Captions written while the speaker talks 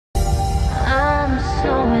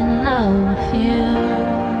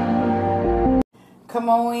Come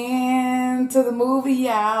on in to the movie,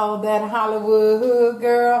 y'all. That Hollywood Hood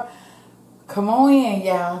Girl. Come on in,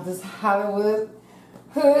 y'all. This Hollywood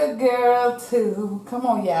Hood Girl too. Come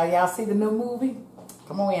on, y'all. Y'all see the new movie?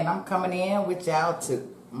 Come on in. I'm coming in with y'all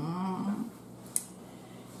too. Come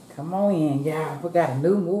on in, y'all. We got a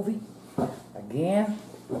new movie again.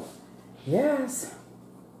 Yes.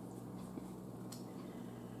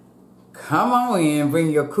 Come on in.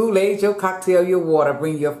 Bring your Kool-Aid, your cocktail, your water.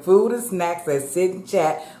 Bring your food and snacks and sit and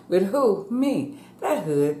chat with who? Me. That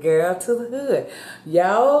hood girl to the hood.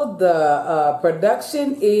 Y'all, the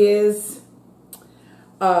production is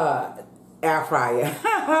air fryer.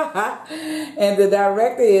 And the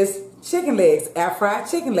director is chicken legs, air fried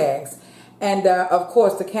chicken legs. And of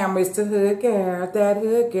course the camera is to hood girl, that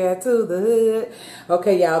hood girl to the hood.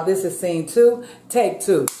 Okay, y'all, this is scene 2, take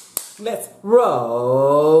 2. Let's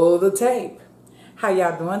roll the tape. How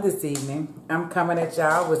y'all doing this evening? I'm coming at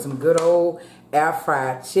y'all with some good old air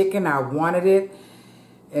fried chicken. I wanted it.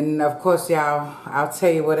 And of course, y'all, I'll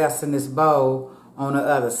tell you what else in this bowl on the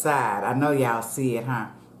other side. I know y'all see it, huh?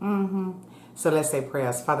 So let's say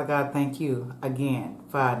prayers. Father God, thank you again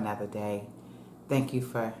for another day. Thank you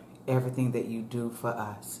for everything that you do for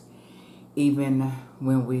us, even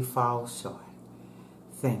when we fall short.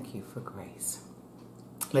 Thank you for grace.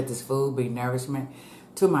 Let this food be nourishment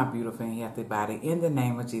to my beautiful and healthy body. In the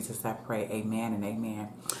name of Jesus, I pray. Amen and amen.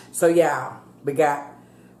 So, y'all, we got,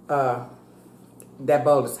 that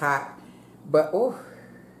bowl is hot, but, oh,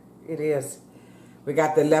 it is. We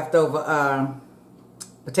got the leftover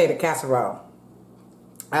potato casserole.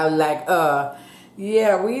 I was like,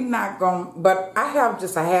 yeah, we not going to, but I have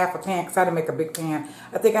just a half a pan because I didn't make a big pan.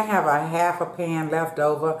 I think I have a half a pan left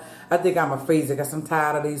over. I think I'm going to freeze it because I'm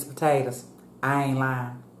tired of these potatoes. I ain't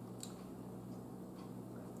lying.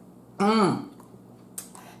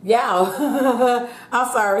 Y'all,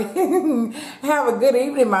 I'm sorry. Have a good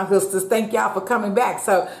evening, my sisters. Thank y'all for coming back.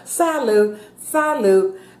 So, salute,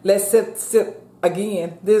 salute. Let's sip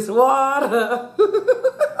again this water.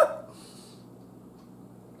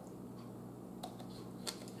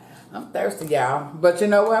 I'm thirsty, y'all. But you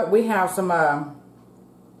know what? We have some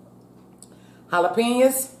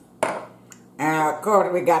jalapenos. And of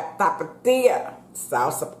course, we got tapatilla,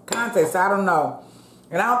 salsa picante. So I don't know.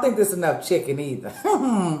 And I don't think there's enough chicken either.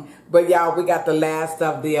 But y'all, we got the last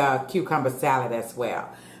of the cucumber salad as well.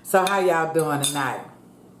 So how y'all doing tonight?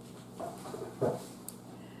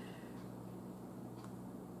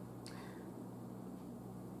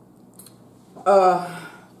 I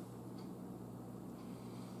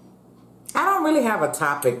don't really have a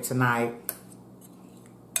topic tonight.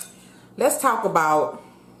 Let's talk about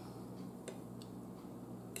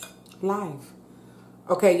life.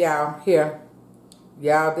 Okay, y'all, here.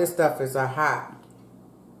 Y'all, this stuff is hot.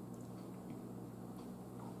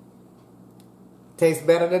 Tastes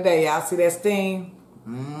better today. Y'all see that steam?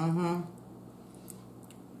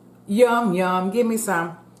 Yum, yum. Give me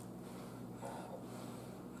some.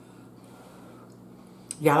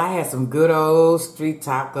 Y'all, I had some good old street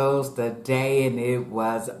tacos today, and it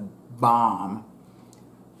was bomb.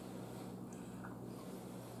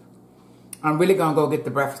 I'm really going to go get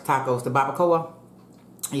the breakfast tacos, the barbacoa.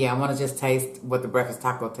 Yeah, I want to just taste what the breakfast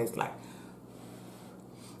taco tastes like.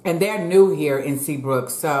 And they're new here in Seabrook,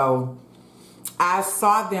 so I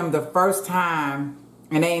saw them the first time,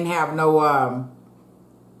 and they didn't have no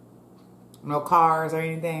cars or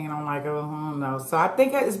anything, and I'm like, oh, no. So I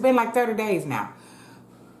think it's been like 30 days now.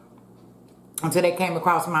 Until they came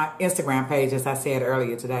across my Instagram page, as I said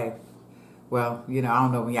earlier today. Well, you know, I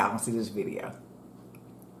don't know when y'all gonna see this video.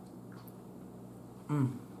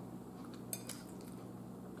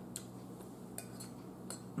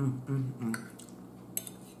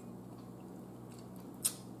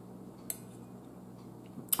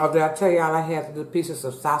 Oh, did I tell y'all I had the pieces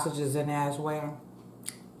of sausages in there as well?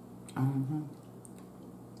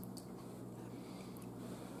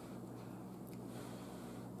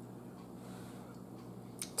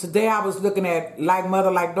 Today I was looking at Like Mother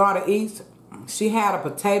Like Daughter Eats. She had a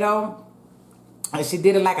potato and she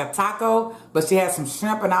did it like a taco, but she had some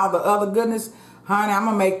shrimp and all the other goodness. Honey, I'm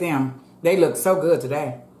gonna make them. They look so good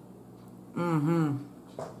today. When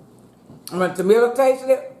Tamila tasted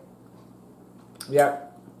it,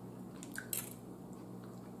 yep,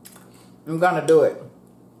 I'm gonna do it.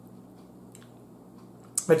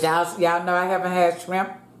 But y'all know I haven't had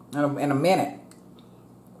shrimp in a minute.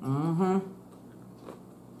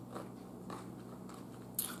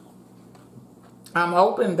 I'm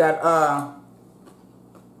hoping that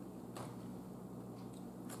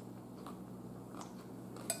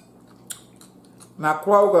my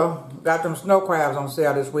Kroger got them snow crabs on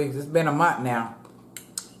sale this week. It's been a month now.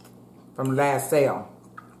 from the last sale.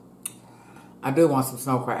 I do want some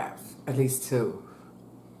snow crabs, at least 2.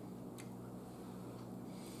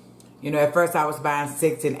 You know, at first I was buying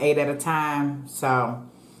 6 and 8 at a time, so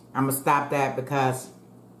I'm going to stop that because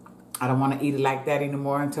I don't want to eat it like that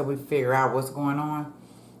anymore until we figure out what's going on.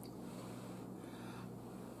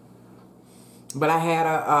 But I had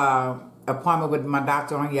a appointment with my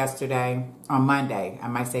doctor on Monday. I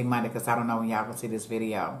might say Monday because I don't know when y'all can see this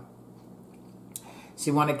video. She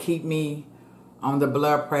want to keep me on the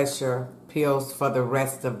blood pressure pills for the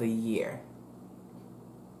rest of the year.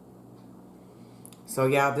 So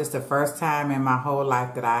y'all, this is the first time in my whole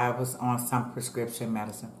life that I was on some prescription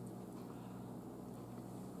medicine.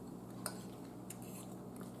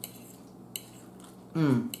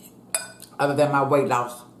 Other than my weight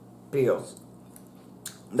loss pills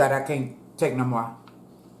that I can't take no more.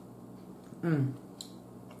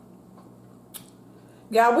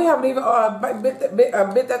 Yeah, we haven't even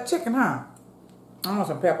bit that chicken, huh? I want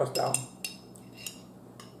some peppers though.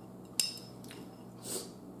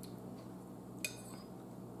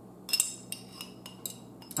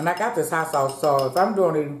 And I got this hot sauce, so if I'm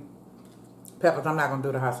doing these peppers, I'm not gonna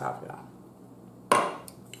do the hot sauce, y'all.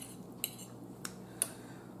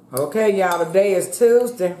 Okay, y'all. Today is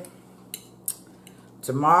Tuesday.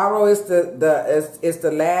 Tomorrow is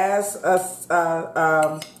the last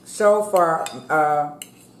show for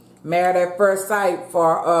Married at First Sight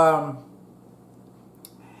for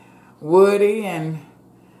Woody and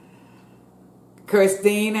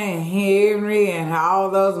Christina and Henry and all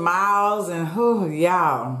those Miles and who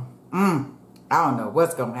y'all. I don't know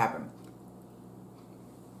what's gonna happen.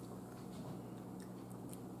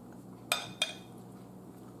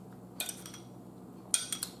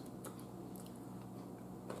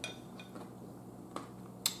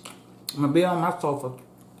 I'm gonna be on my sofa.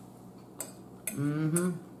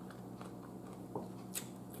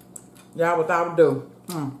 Y'all, without ado.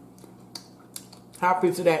 Have a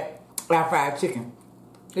piece of that air fried chicken.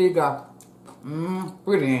 Here you go.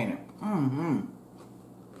 Pretty, ain't it?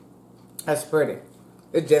 That's pretty.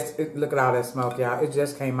 Look at all that smoke, y'all. It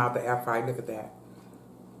just came out the air fryer. Look at that.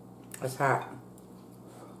 It's hot.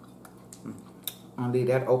 I'm gonna leave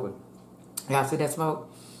that open. Y'all see that smoke?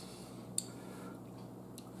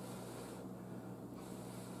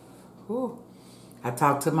 Ooh. I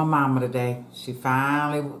talked to my mama today. She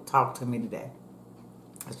finally talked to me today.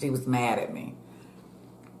 She was mad at me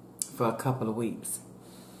for a couple of weeks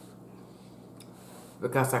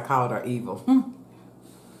because I called her evil.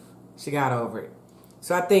 She got over it.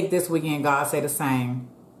 So I think this weekend God say the same.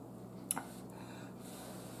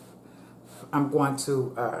 I'm going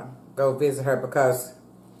to go visit her because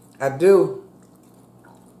I do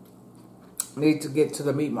need to get to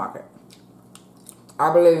the meat market.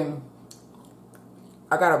 I believe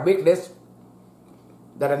I got a big list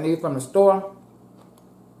that I need from the store.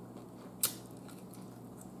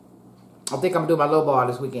 I think I'm gonna do my low bar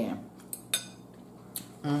this weekend.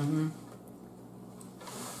 I'm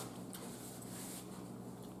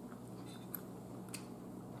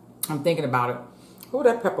thinking about it. Ooh,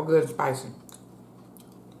 that pepper good and spicy.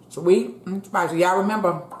 Sweet and spicy. Y'all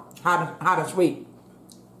remember hot and sweet.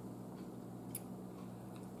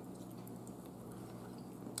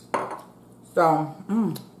 So,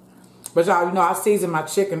 but y'all, you know, I seasoned my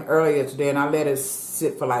chicken earlier today and I let it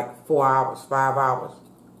sit for like 4 hours, 5 hours.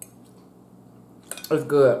 It's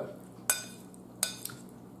good.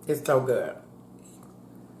 It's so good.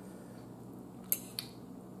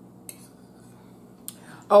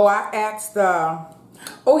 Oh, I asked,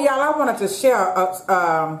 oh y'all, I wanted to share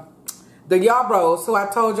the Yarbros, who I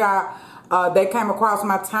told y'all they came across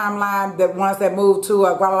my timeline, the ones that moved to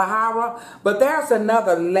Guadalajara. But there's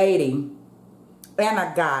another lady and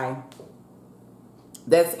a guy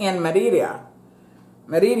that's in Merida,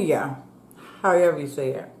 however you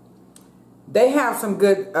say it. They have some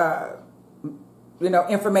good, you know,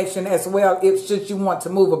 information as well if should you want to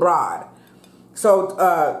move abroad.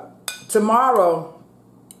 So tomorrow,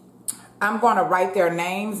 I'm going to write their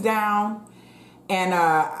names down, and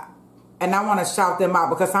I want to shout them out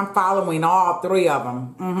because I'm following all 3 of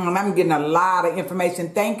them, and I'm getting a lot of information.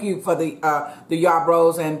 Thank you for the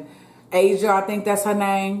Yarbros and Asia, I think that's her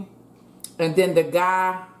name, and then the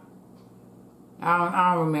guy,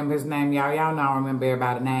 I don't remember his name, y'all. Y'all know I don't remember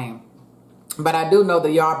everybody's name. But I do know the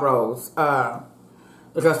Yarbros,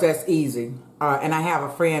 because that's easy. And I have a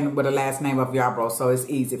friend with the last name of Yarbros, so it's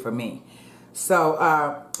easy for me. So,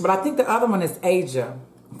 but I think the other one is Asia,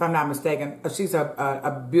 if I'm not mistaken. She's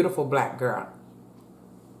a beautiful black girl.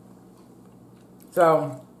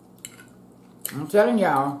 So, I'm telling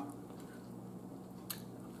y'all,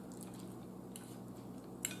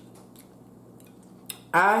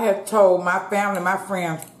 I have told my family, my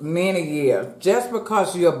friends, many years, just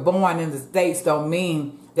because you're born in the States don't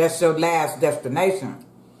mean that's your last destination.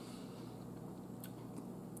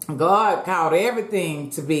 God called everything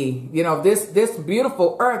to be, you know, this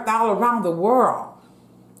beautiful earth all around the world.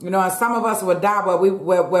 You know, and some of us will die where we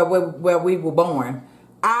were born.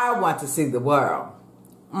 I want to see the world.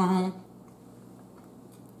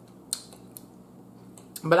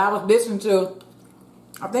 But I was listening to,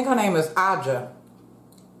 I think her name is Aja.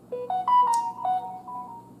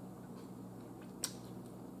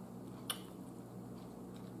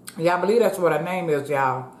 Yeah, I believe that's what her name is,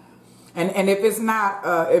 y'all. And if it's not,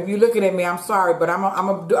 if you're looking at me, I'm sorry, but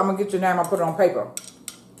I'm gonna get your name. I'll put it on paper.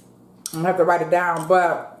 I'm gonna have to write it down.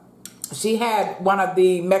 But she had one of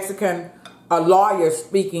the Mexican lawyers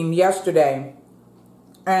speaking yesterday,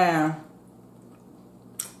 and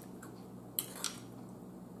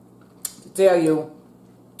to tell you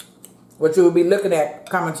what you will be looking at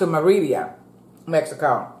coming to Merida,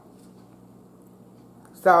 Mexico.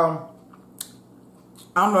 So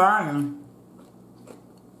I'm learning.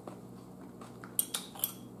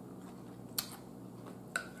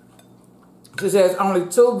 She says only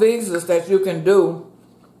 2 visas that you can do.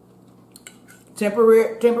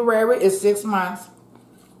 Temporary is 6 months.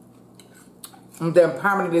 And then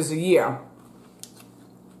permanent is a year.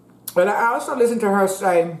 But I also listened to her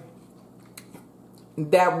say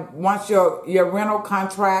that once your rental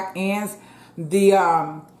contract ends, the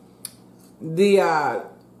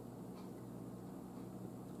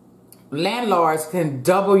landlords can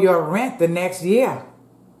double your rent the next year.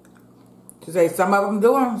 She say some of them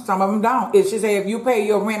do them, some of them don't. She say if you pay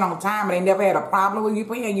your rent on time and they never had a problem with you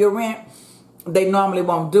paying your rent, they normally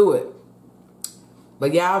won't do it.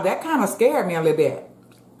 But y'all, that kind of scared me a little bit.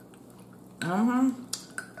 I'm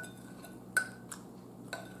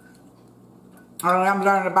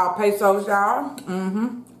learning about pesos, y'all.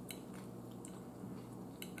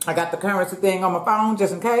 I got the currency thing on my phone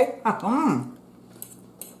just in case. But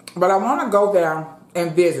I want to go there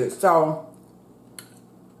and visit. So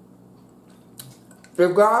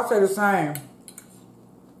if God say the same,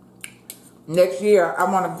 next year I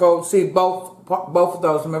want to go see both of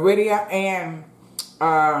those, Merida and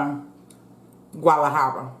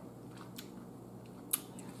Guadalajara.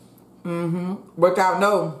 But y'all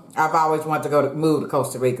know I've always wanted to move to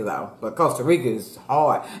Costa Rica though. But Costa Rica is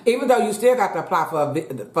hard. Even though you still got to apply for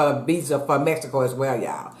a visa for Mexico as well,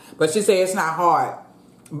 y'all. But she said it's not hard.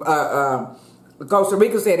 Costa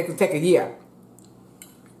Rica said it can take a year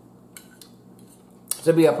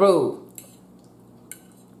to be approved.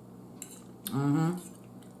 And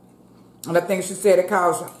I think she said it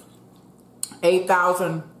costs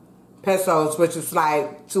 8,000 pesos, which is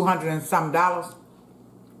like $200 and some dollars.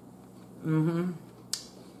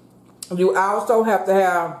 You also have to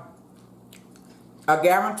have a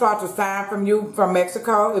guarantor to sign from you from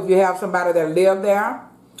Mexico if you have somebody that live there.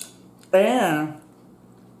 And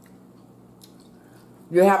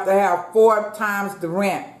you have to have 4 times the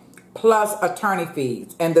rent plus attorney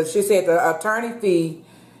fees. And she said the attorney fee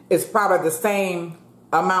is probably the same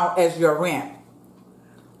amount as your rent.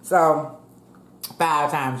 So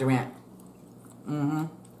 5 times your rent.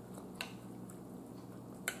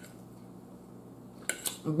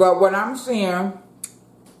 But what I'm seeing,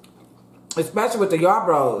 especially with the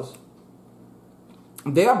Yarbroughs,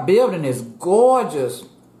 their building is gorgeous.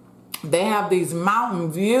 They have these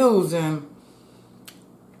mountain views and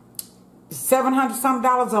 $700 some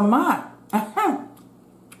a month.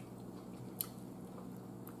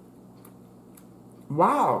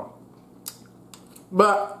 Wow.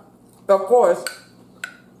 But of course,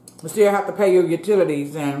 you still have to pay your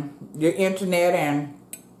utilities and your internet, and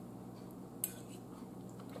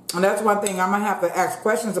that's one thing I'm gonna have to ask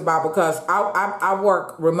questions about, because I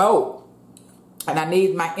work remote and I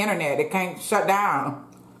need my internet. It can't shut down.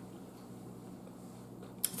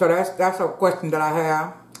 So that's a question that I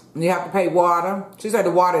have. You have to pay water. She said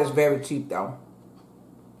the water is very cheap though.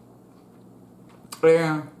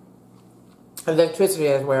 And electricity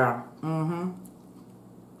as well.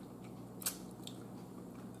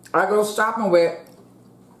 I go shopping with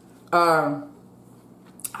Aja.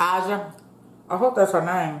 I hope that's her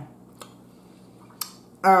name.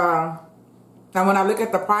 And when I look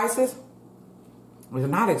at the prices, it's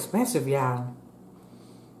not expensive, y'all.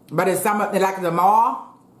 But it's something like the mall.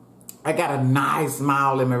 I got a nice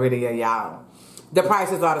mall in Merida, y'all. The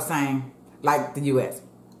prices are the same, like the U.S.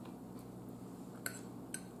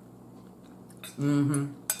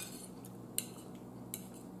 And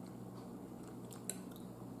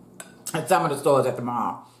some of the stores at the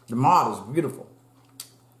mall. The mall is beautiful.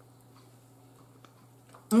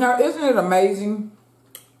 Now, isn't it amazing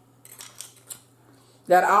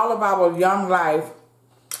that all of our young life,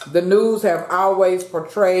 the news have always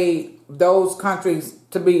portrayed those countries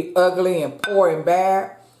to be ugly and poor and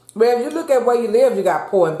bad. Well, if you look at where you live, you got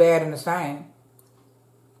poor and bad in the same.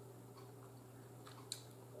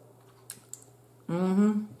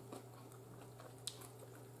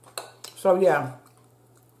 So, yeah.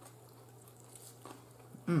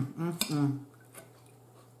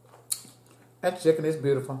 That chicken is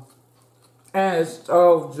beautiful. And it's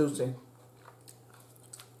so juicy.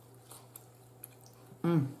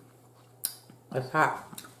 It's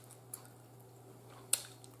hot.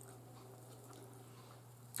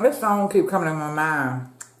 This song keep coming in my mind.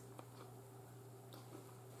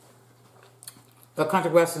 The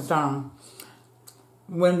country western song.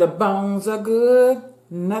 When the bones are good,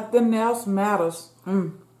 nothing else matters.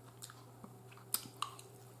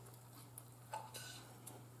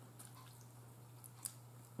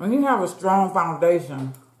 When you have a strong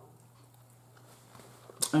foundation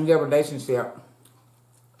in your relationship,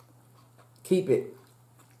 keep it.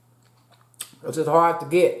 Because it's hard to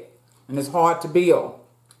get and it's hard to build.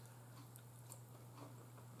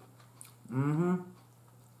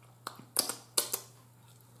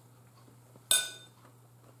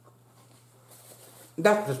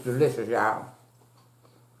 That's just delicious, y'all.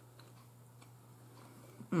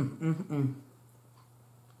 I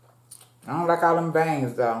don't like all them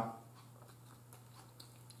veins, though.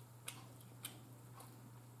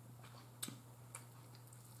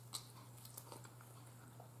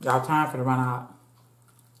 Y'all time for to run out.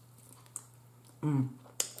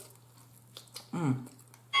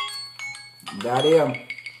 That is.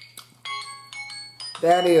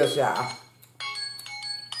 That is, y'all.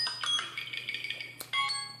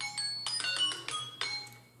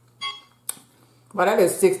 Well, that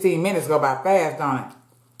is 16 minutes go by fast, don't it?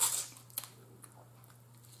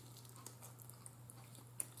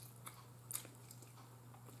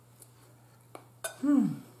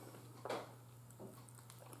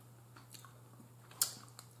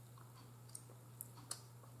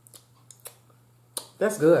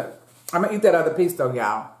 That's good. I'm going to eat that other piece, though,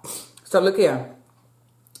 y'all. So, look here.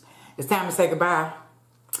 It's time to say goodbye.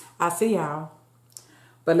 I'll see y'all.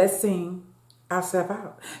 But let's sing ourselves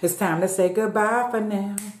out. It's time to say goodbye for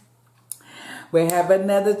now. We'll have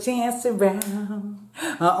another chance around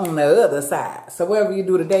on the other side. So, whatever you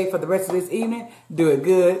do today for the rest of this evening, do it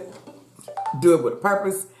good. Do it with a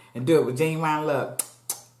purpose. And do it with genuine love.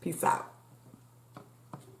 Peace out.